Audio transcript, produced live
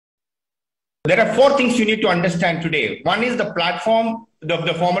There are four things you need to understand today. One is the platform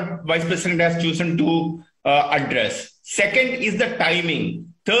the former vice president has chosen to address. Second is the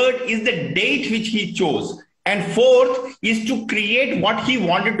timing. Third is the date which he chose. And fourth is to create what he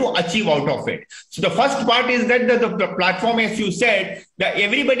wanted to achieve out of it. So the first part is that the platform, as you said, that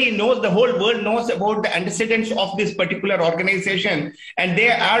everybody knows, the whole world knows about the antecedents of this particular organization, and they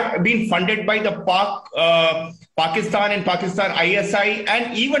are being funded by the Pakistan and Pakistan ISI,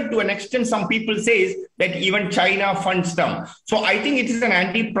 and even to an extent, some people say that even China funds them. So I think it is an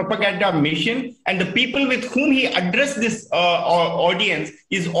anti-propaganda mission, and the people with whom he addressed this audience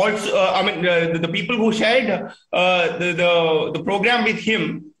is also, the people who shared the program with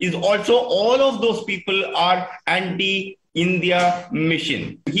him is also, all of those people are anti-India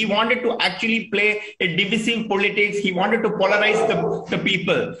mission. He wanted to actually play a divisive politics. He wanted to polarize the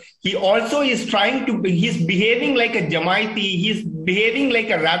people. He also is trying to, he's behaving like a Jamaati. He's behaving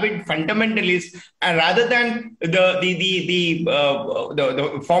like a rabid fundamentalist, and rather than as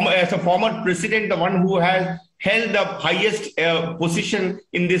a former president, the one who has held the highest position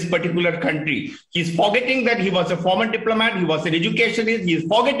in this particular country. He's forgetting that he was a former diplomat, he was an educationist, he's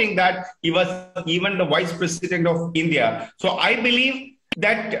forgetting that he was even the vice president of India. So I believe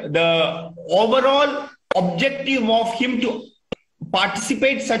that the overall objective of him to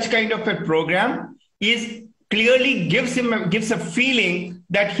participate such kind of a program is clearly gives a feeling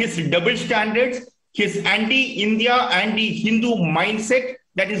that his double standards, his anti-India, anti-Hindu mindset,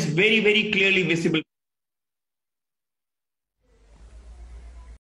 that is very, very clearly visible.